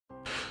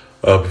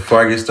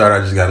Before I get started,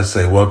 I just got to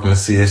say welcome to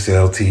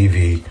CSL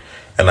TV,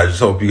 and I just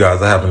hope you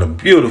guys are having a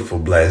beautiful,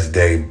 blessed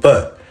day.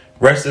 But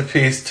rest in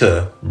peace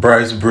to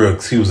Bryce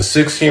Brooks. He was a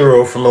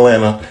 16-year-old from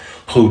Atlanta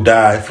who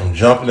died from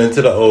jumping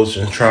into the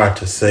ocean trying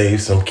to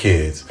save some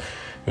kids.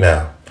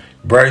 Now,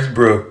 Bryce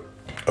Brooks,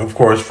 of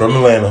course, from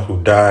Atlanta,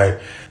 who died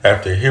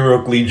after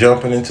heroically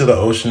jumping into the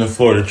ocean in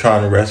Florida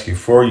trying to rescue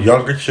 4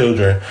 younger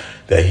children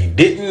that he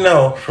didn't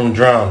know from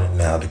drowning.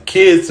 Now, the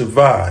kids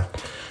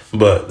survived,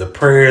 but the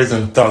prayers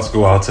and thoughts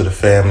go out to the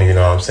family, you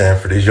know what I'm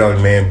saying, for this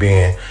young man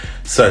being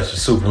such a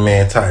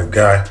Superman type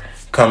guy,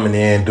 coming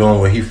in, doing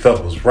what he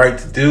felt was right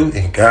to do,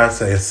 and God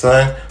said,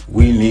 son,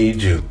 we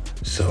need you.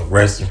 So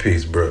rest in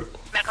peace, Brooke.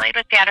 Medical aid,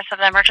 what's the status of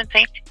the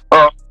emergency?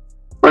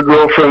 My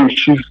girlfriend,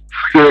 she's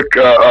sick,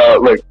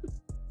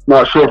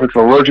 not sure if it's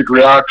an allergic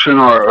reaction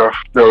or if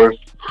there was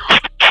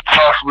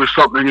possibly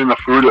something in the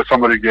food that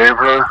somebody gave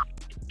her.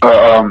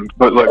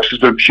 But she's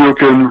been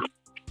puking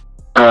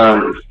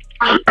and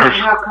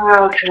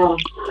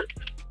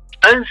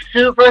I'm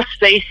super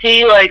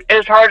spacey,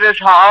 it's hard to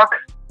talk,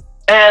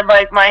 and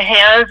my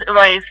hands and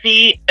my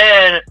feet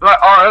and my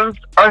arms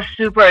are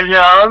super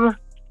numb.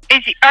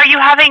 Are you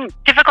having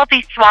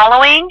difficulty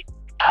swallowing?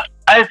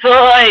 I feel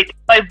like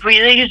my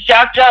breathing is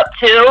jacked up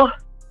too.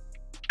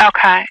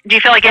 Okay. Do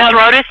you feel like your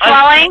throat is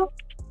swelling?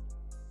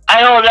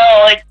 I don't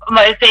know,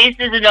 my face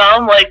is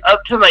numb,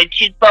 up to my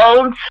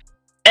cheekbones.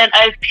 And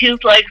I've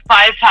puked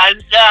 5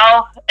 times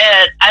now,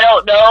 and I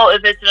don't know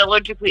if it's an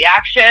allergic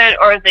reaction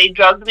or if they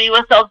drugged me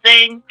with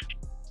something.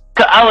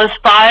 I was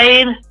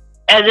fine,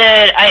 and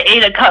then I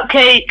ate a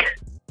cupcake.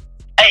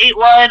 I ate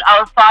one, I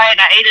was fine,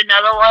 I ate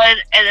another one,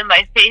 and then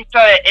my face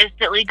started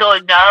instantly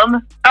going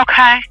numb.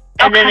 Okay.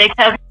 And then they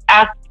kept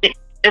asking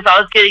if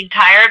I was getting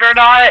tired or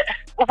not.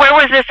 Where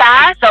was this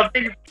at?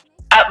 Something's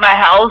at my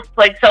house,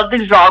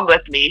 something's wrong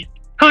with me.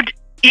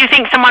 You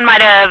think someone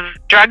might have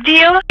drugged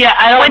you? Yeah,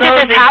 I don't know.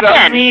 When did this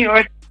happen? Me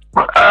or,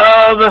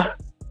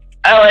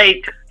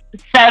 at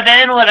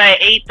 7 when I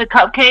ate the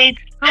cupcakes.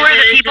 Who are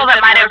the people that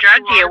might have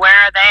drugged you? Where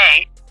are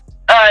they?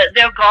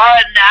 They're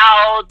gone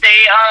now.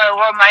 They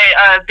were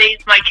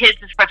my kids'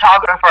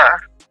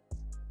 photographer.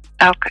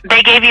 Okay.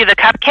 They gave you the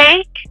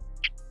cupcake?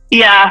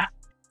 Yeah.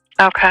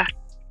 Okay.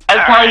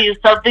 I'm telling you,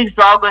 something's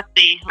wrong with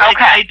me.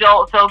 Okay. I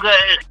don't feel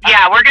good.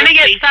 Yeah, we're gonna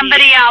get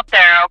somebody out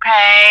there,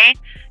 okay?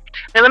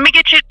 Now, let me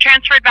get you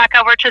transferred back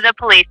over to the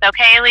police,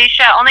 okay,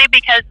 Alicia? Only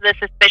because of the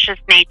suspicious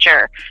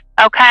nature,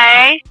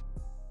 okay?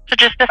 So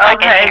just a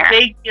second here.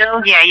 Thank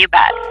you. Yeah, you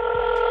bet.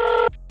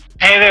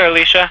 Hey there,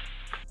 Alicia.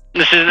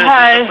 This is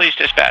the police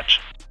dispatch.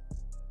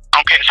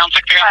 Okay, it sounds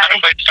like they got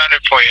medical aid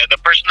started for you. The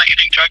person that you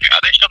think drugged you,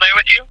 are they still there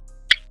with you?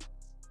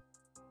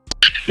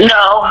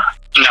 No.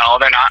 No,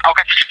 they're not.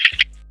 Okay.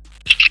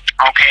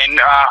 Okay, and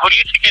who do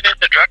you think it is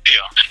that drugged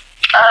you?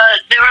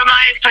 They were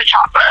my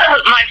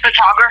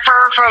photographer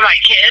for my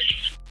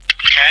kids.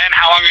 Okay, and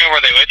how long ago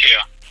were they with you?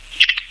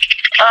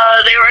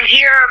 They were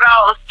here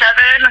about 7,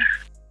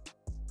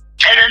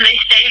 and then they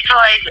stayed for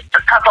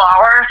a couple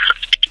hours,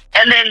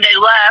 and then they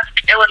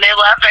left. And when they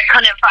left, I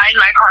couldn't find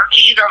my car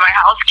keys or my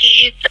house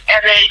keys,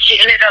 and then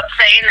she ended up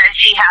saying that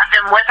she had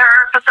them with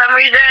her for some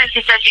reason.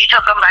 She said she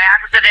took them by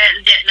accident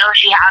and didn't know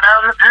she had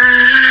them,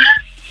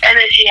 and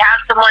then she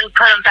had someone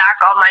put them back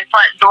on my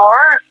front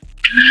door,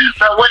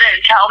 but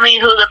wouldn't tell me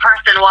who the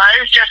person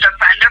was, just a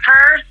friend of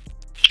hers.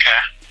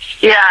 Okay.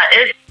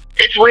 Yeah,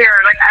 it's weird.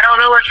 I don't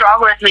know what's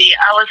wrong with me.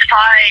 I was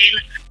fine,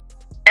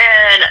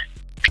 and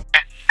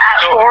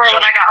at 4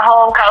 when I got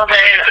home,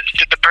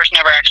 did the person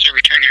ever actually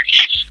return your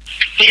keys?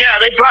 Yeah,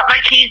 they brought my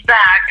keys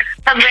back.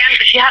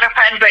 She had a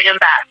friend bring them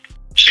back.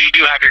 So you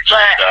do have your keys,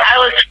 but though?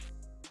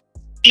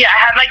 I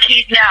have my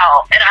keys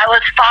now, and I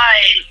was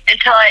fine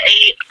until I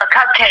ate a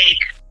cupcake.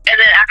 And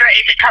then after I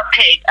ate the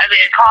cupcake, I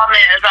made a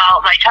comment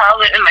about my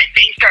tongue and my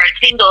face started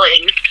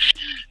tingling.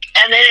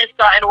 And then it's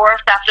gotten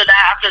worse after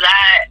that.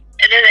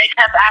 And then they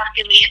kept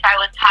asking me if I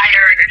was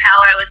tired and how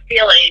I was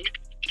feeling.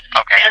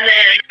 Okay. And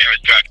then there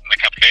was drugs in the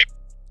cupcake?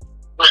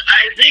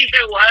 I think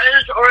there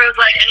was, or it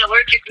was an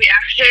allergic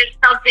reaction,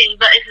 something,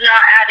 but it's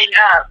not adding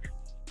up.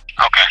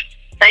 Okay.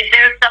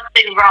 There's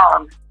something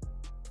wrong.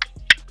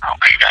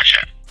 Okay,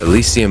 gotcha.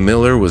 Alicia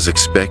Miller was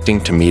expecting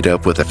to meet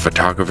up with a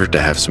photographer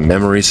to have some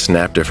memories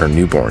snapped of her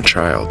newborn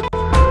child.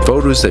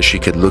 Photos that she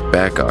could look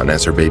back on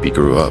as her baby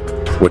grew up.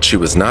 What she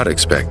was not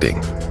expecting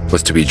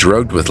was to be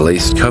drugged with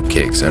laced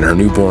cupcakes and her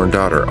newborn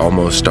daughter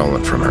almost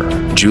stolen from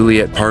her.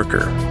 Juliet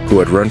Parker, who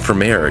had run for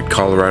mayor at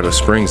Colorado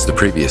Springs the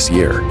previous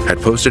year,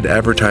 had posted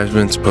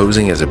advertisements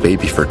posing as a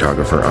baby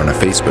photographer on a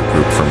Facebook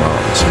group for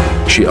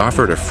moms. She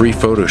offered a free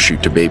photo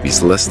shoot to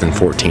babies less than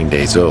 14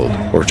 days old,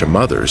 or to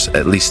mothers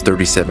at least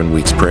 37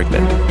 weeks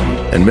pregnant,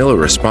 and Miller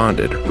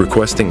responded,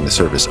 requesting the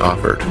service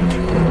offered.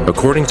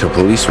 According to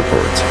police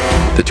reports,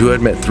 the two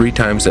had met 3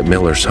 times at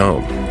Miller's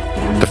home.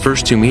 The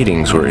first 2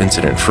 meetings were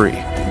incident-free,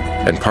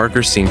 and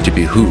Parker seemed to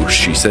be who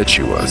she said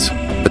she was,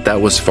 but that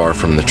was far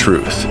from the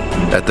truth.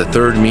 At the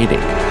 3rd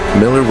meeting,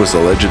 Miller was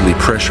allegedly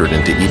pressured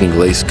into eating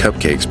laced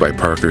cupcakes by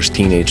Parker's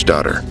teenage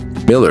daughter.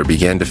 Miller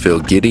began to feel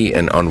giddy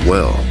and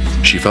unwell,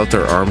 She felt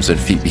her arms and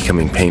feet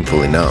becoming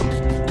painfully numb,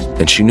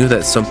 and she knew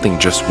that something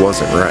just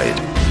wasn't right.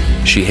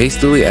 She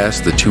hastily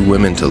asked the two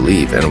women to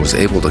leave and was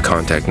able to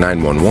contact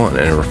 911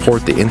 and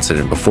report the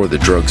incident before the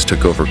drugs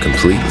took over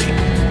completely.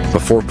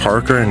 Before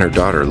Parker and her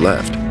daughter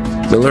left,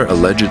 Miller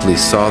allegedly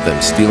saw them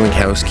stealing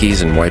house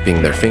keys and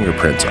wiping their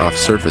fingerprints off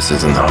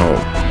surfaces in the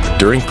home.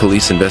 During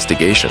police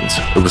investigations,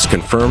 it was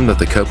confirmed that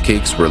the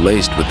cupcakes were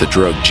laced with the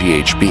drug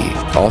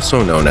GHB,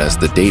 also known as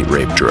the date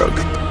rape drug.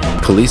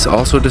 Police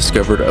also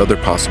discovered other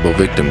possible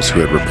victims who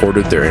had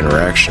reported their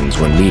interactions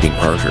when meeting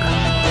Parker,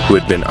 who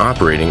had been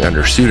operating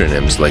under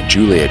pseudonyms like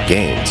Juliet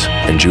Gaines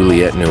and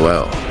Juliette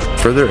Noel.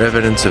 Further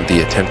evidence of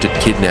the attempted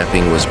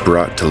kidnapping was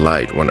brought to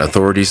light when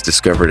authorities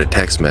discovered a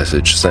text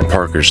message sent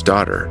Parker's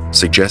daughter,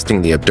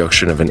 suggesting the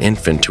abduction of an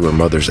infant to her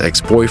mother's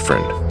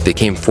ex-boyfriend. They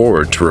came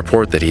forward to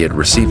report that he had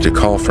received a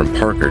call from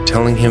Parker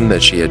telling him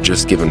that she had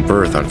just given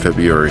birth on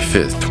February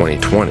 5th,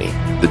 2020,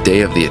 the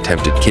day of the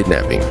attempted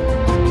kidnapping.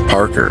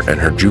 Parker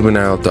and her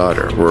juvenile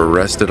daughter were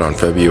arrested on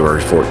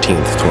February 14th, 2020,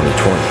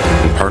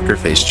 and Parker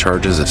faced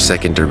charges of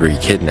second-degree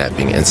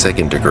kidnapping and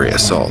second-degree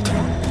assault.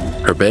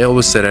 Her bail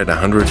was set at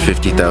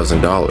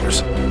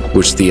 $150,000,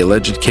 which the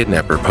alleged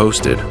kidnapper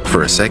posted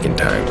for a second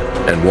time,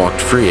 and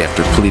walked free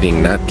after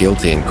pleading not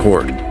guilty in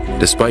court,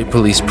 despite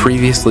police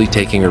previously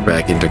taking her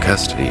back into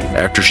custody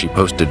after she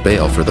posted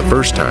bail for the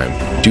first time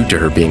due to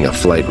her being a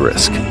flight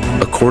risk.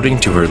 According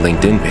to her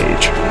LinkedIn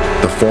page,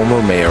 the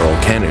former mayoral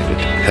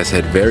candidate has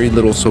had very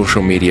little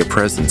social media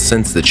presence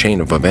since the chain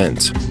of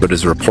events, but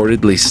is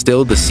reportedly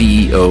still the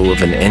CEO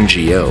of an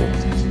NGO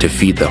to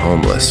feed the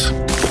homeless.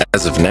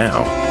 As of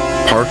now,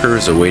 Parker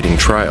is awaiting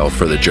trial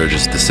for the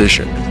judge's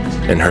decision,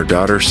 and her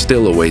daughter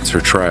still awaits her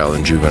trial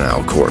in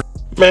juvenile court.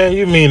 Man,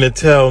 you mean to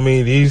tell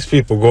me these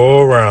people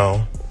go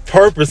around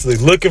purposely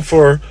looking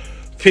for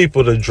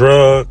people to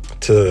drug,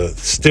 to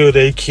steal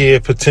their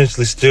kid,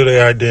 potentially steal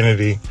their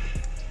identity?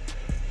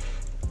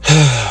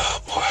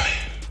 Boy.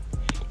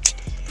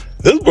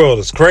 This world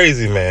is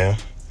crazy, man.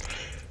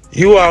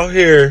 You out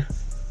here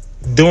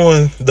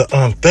doing the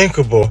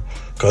unthinkable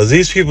because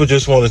these people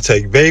just want to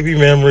take baby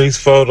memories,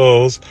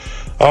 photos,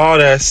 all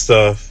that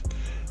stuff.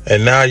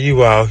 And now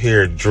you out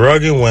here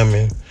drugging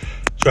women,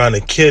 trying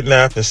to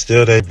kidnap and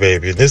steal their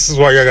baby. This is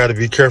why y'all got to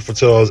be careful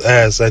to those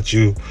ads that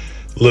you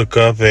look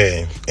up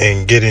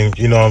and get in,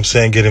 you know what I'm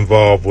saying, get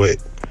involved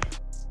with.